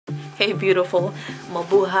Hey beautiful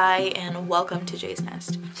Mabuhay, and welcome to Jay's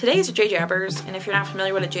Nest. Today is Jay Jabbers, and if you're not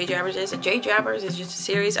familiar with what a Jay Jabbers is, a Jay Jabbers is just a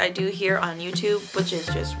series I do here on YouTube, which is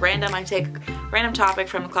just random. I take a random topic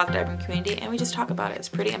from the cloth diapering community and we just talk about it. It's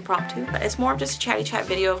pretty impromptu. It's more of just a chatty chat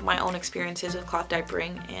video of my own experiences with cloth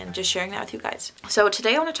diapering and just sharing that with you guys. So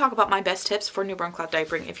today I want to talk about my best tips for newborn cloth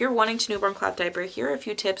diapering. If you're wanting to newborn cloth diaper, here are a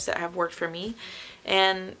few tips that have worked for me,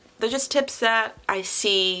 and they're just tips that I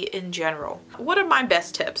see in general. What are my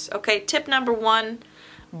best tips? Okay, tip number one,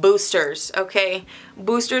 boosters, okay?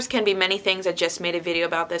 Boosters can be many things. I just made a video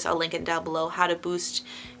about this. I'll link it down below, how to boost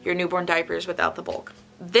your newborn diapers without the bulk.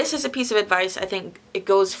 This is a piece of advice, I think it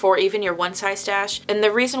goes for even your one size stash. And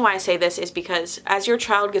the reason why I say this is because as your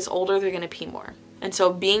child gets older, they're gonna pee more. And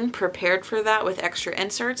so being prepared for that with extra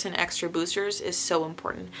inserts and extra boosters is so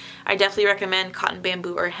important. I definitely recommend cotton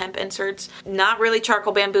bamboo or hemp inserts. Not really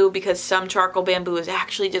charcoal bamboo, because some charcoal bamboo is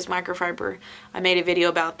actually just microfiber. I made a video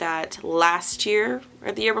about that last year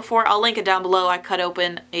or the year before. I'll link it down below. I cut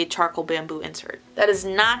open a charcoal bamboo insert. That is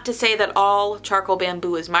not to say that all charcoal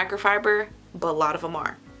bamboo is microfiber, but a lot of them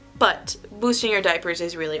are. But boosting your diapers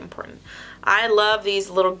is really important. I love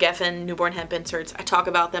these little Geffen newborn hemp inserts. I talk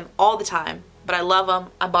about them all the time, but I love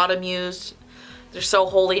them. I bought them used. They're so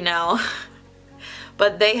holy now.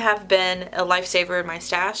 But they have been a lifesaver in my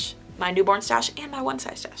stash, my newborn stash, and my one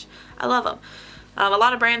size stash. I love them. A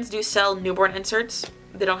lot of brands do sell newborn inserts.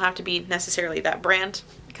 They don't have to be necessarily that brand,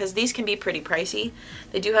 because these can be pretty pricey.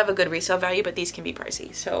 They do have a good resale value, but these can be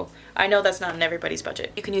pricey. So I know that's not in everybody's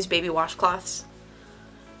budget. You can use baby washcloths.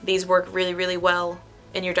 These work really, really well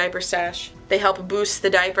in your diaper stash. They help boost the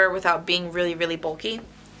diaper without being really, really bulky.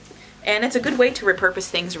 And it's a good way to repurpose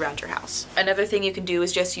things around your house. Another thing you can do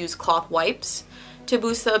is just use cloth wipes to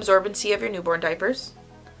boost the absorbency of your newborn diapers.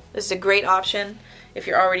 This is a great option if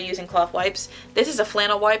you're already using cloth wipes. This is a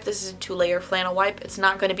flannel wipe. This is a 2-layer flannel wipe. It's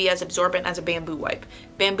not going to be as absorbent as a bamboo wipe.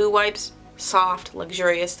 Bamboo wipes, soft,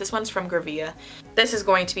 luxurious. This one's from Gravia. This is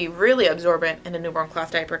going to be really absorbent in a newborn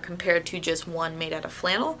cloth diaper compared to just one made out of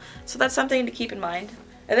flannel. So that's something to keep in mind.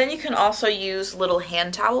 And then you can also use little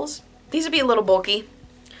hand towels. These would be a little bulky.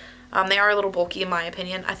 They are a little bulky in my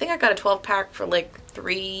opinion. I think I got a 12-pack for like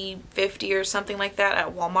 $3.50 or something like that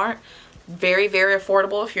at Walmart. Very, very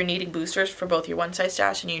affordable if you're needing boosters for both your one size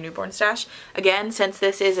stash and your newborn stash. Again, since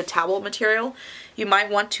this is a towel material, you might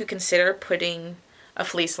want to consider putting a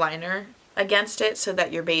fleece liner against it so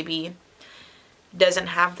that your baby doesn't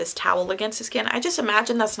have this towel against the skin. I just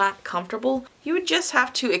imagine that's not comfortable. You would just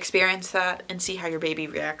have to experience that and see how your baby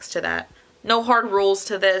reacts to that. No hard rules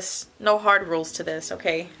to this. No hard rules to this,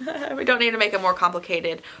 okay? We don't need to make it more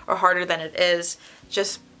complicated or harder than it is.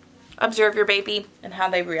 Just observe your baby and how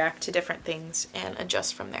they react to different things and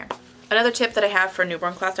adjust from there. Another tip that I have for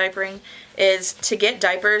newborn cloth diapering is to get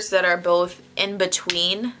diapers that are both in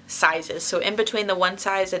between sizes. So in between the one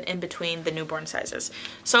size and in between the newborn sizes.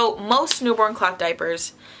 So most newborn cloth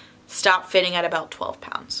diapers stop fitting at about 12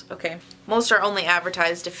 pounds, okay? Most are only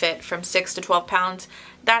advertised to fit from 6 to 12 pounds.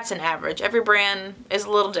 That's an average. Every brand is a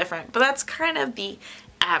little different, but that's kind of the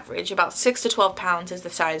average. About 6 to 12 pounds is the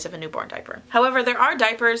size of a newborn diaper. However, there are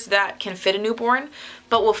diapers that can fit a newborn,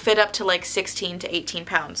 but will fit up to like 16 to 18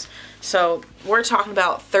 pounds. So we're talking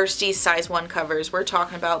about Thirsty's size 1 covers. We're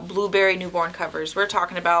talking about Blueberry newborn covers. We're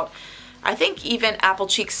talking about, I think, even Apple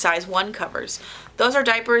Cheeks size 1 covers. Those are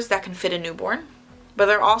diapers that can fit a newborn, but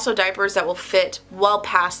they're also diapers that will fit well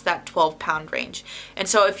past that 12-pound range. And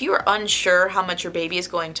so if you are unsure how much your baby is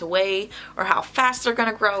going to weigh or how fast they're going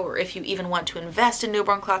to grow, or if you even want to invest in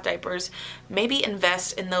newborn cloth diapers, maybe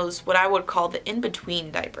invest in those what I would call the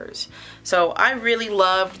in-between diapers. So I really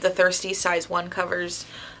loved the Thirsty size 1 covers.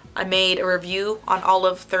 I made a review on all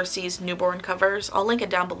of Thirsty's newborn covers. I'll link it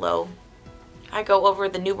down below. I go over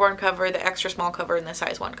the newborn cover, the extra small cover, and the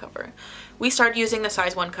size 1 cover. We started using the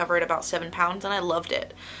size 1 cover at about 7 pounds and I loved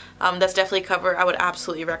it. That's definitely a cover I would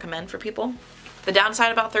absolutely recommend for people. The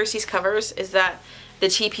downside about Thirsty's covers is that the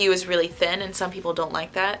TPU is really thin and some people don't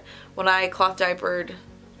like that. When I cloth diapered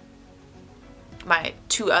my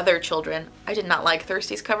 2 other children, I did not like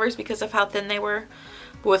Thirsty's covers because of how thin they were.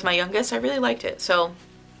 But with my youngest, I really liked it. So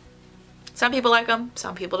some people like them,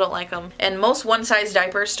 some people don't like them. And most one-size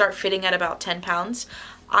diapers start fitting at about 10 pounds.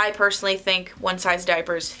 I personally think one-size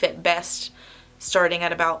diapers fit best starting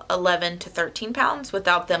at about 11 to 13 pounds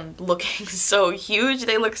without them looking so huge.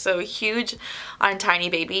 They look so huge on tiny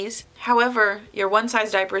babies. However, your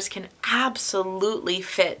one-size diapers can absolutely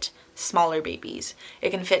fit smaller babies.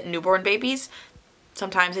 It can fit newborn babies.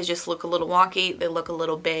 Sometimes they just look a little wonky, they look a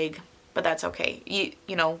little big. But that's okay.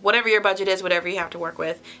 You know, whatever your budget is, whatever you have to work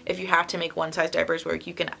with, if you have to make one size diapers work,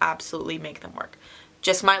 you can absolutely make them work.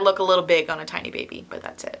 Just might look a little big on a tiny baby, but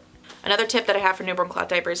that's it. Another tip that I have for newborn cloth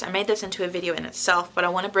diapers, I made this into a video in itself, but I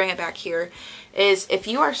want to bring it back here, is if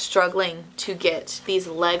you are struggling to get these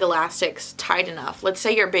leg elastics tight enough, let's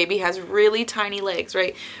say your baby has really tiny legs,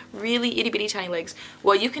 right? Really itty bitty tiny legs.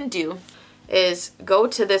 What you can do is go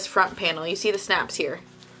to this front panel. You see the snaps here.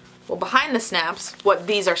 Well, behind the snaps, what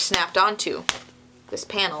these are snapped onto, this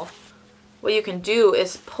panel, what you can do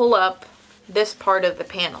is pull up this part of the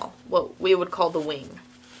panel, what we would call the wing,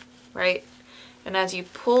 right? And as you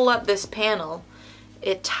pull up this panel,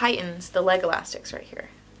 it tightens the leg elastics right here.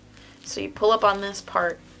 So you pull up on this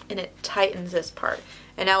part and it tightens this part.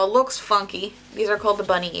 And now it looks funky. These are called the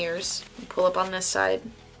bunny ears. You pull up on this side,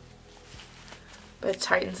 but it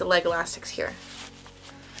tightens the leg elastics here.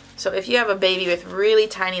 So if you have a baby with really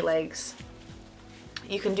tiny legs,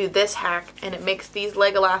 you can do this hack and it makes these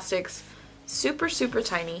leg elastics super, super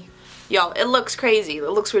tiny. Y'all, it looks crazy, it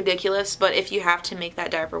looks ridiculous, but if you have to make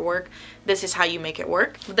that diaper work, this is how you make it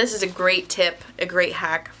work. This is a great tip, a great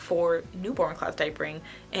hack for newborn cloth diapering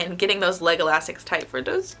and getting those leg elastics tight for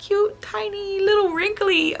those cute, tiny, little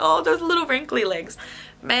wrinkly, oh, those little wrinkly legs.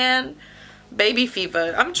 Man, baby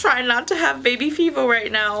fever. I'm trying not to have baby fever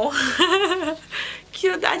right now.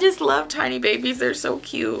 Cute, I just love tiny babies, they're so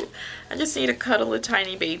cute. I just need to cuddle a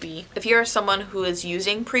tiny baby. If you're someone who is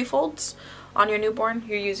using pre-folds on your newborn,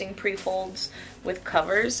 you're using pre-folds with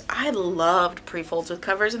covers. I loved pre-folds with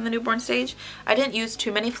covers in the newborn stage. I didn't use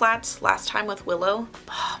too many flats last time with Willow.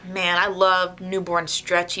 Oh man, I love newborn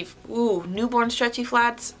stretchy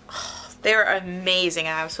flats. Oh, they're amazing.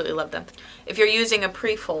 I absolutely love them. If you're using a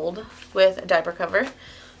pre-fold with a diaper cover,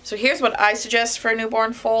 so here's what I suggest for a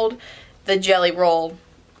newborn fold: the jelly roll.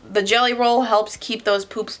 The jelly roll helps keep those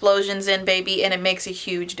poop explosions in, baby, and it makes a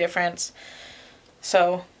huge difference.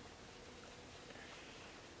 So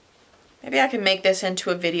maybe I can make this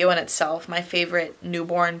into a video in itself, my favorite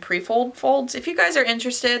newborn pre-fold folds. If you guys are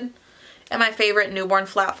interested in my favorite newborn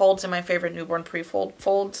flat folds and my favorite newborn pre-fold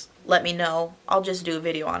folds, let me know. I'll just do a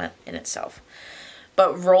video on it in itself.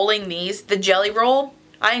 But rolling these, the jelly roll,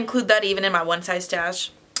 I include that even in my one size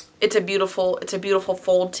stash. It's a beautiful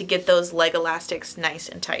fold to get those leg elastics nice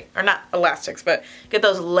and tight. Or not elastics, but get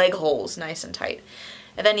those leg holes nice and tight.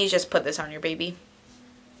 And then you just put this on your baby.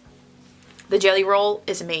 The jelly roll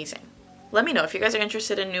is amazing. Let me know if you guys are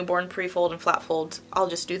interested in newborn pre-fold and flat folds. I'll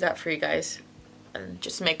just do that for you guys and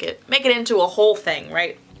just make it into a whole thing,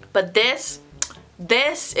 right? But this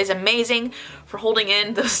is amazing for holding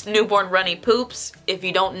in those newborn runny poops. If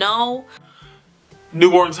you don't know,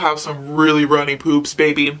 newborns have some really runny poops,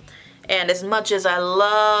 baby. And as much as I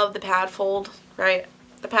love the pad fold, right?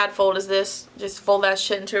 The pad fold is this. Just fold that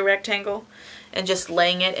shit into a rectangle and just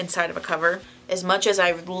laying it inside of a cover. As much as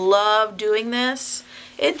I love doing this,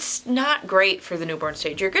 it's not great for the newborn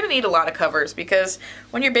stage. You're gonna need a lot of covers because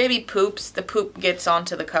when your baby poops, the poop gets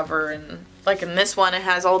onto the cover, and like in this one, it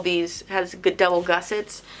has all these, has good double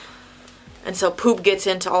gussets. And so poop gets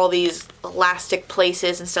into all these elastic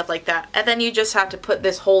places and stuff like that. And then you just have to put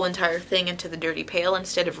this whole entire thing into the dirty pail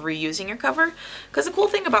instead of reusing your cover. Because the cool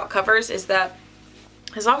thing about covers is that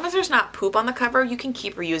as long as there's not poop on the cover, you can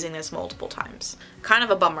keep reusing this multiple times. Kind of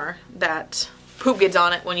a bummer that poop gets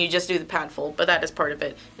on it when you just do the pad fold, but that is part of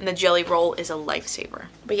it. And the jelly roll is a lifesaver.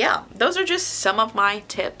 But yeah, those are just some of my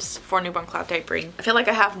tips for newborn cloth diapering. I feel like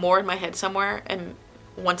I have more in my head somewhere, and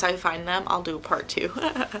once I find them, I'll do a part 2.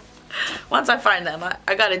 Once I find them,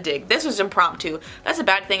 I gotta dig. This was impromptu. That's a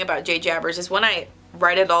bad thing about J Jabbers, is when I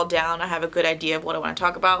write it all down, I have a good idea of what I want to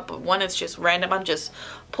talk about, but when it's just random, I'm just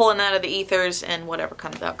pulling out of the ethers, and whatever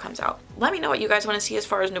comes out, comes out. Let me know what you guys want to see as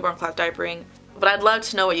far as newborn cloth diapering, but I'd love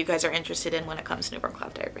to know what you guys are interested in when it comes to newborn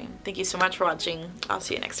cloth diapering. Thank you so much for watching. I'll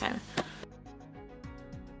see you next time.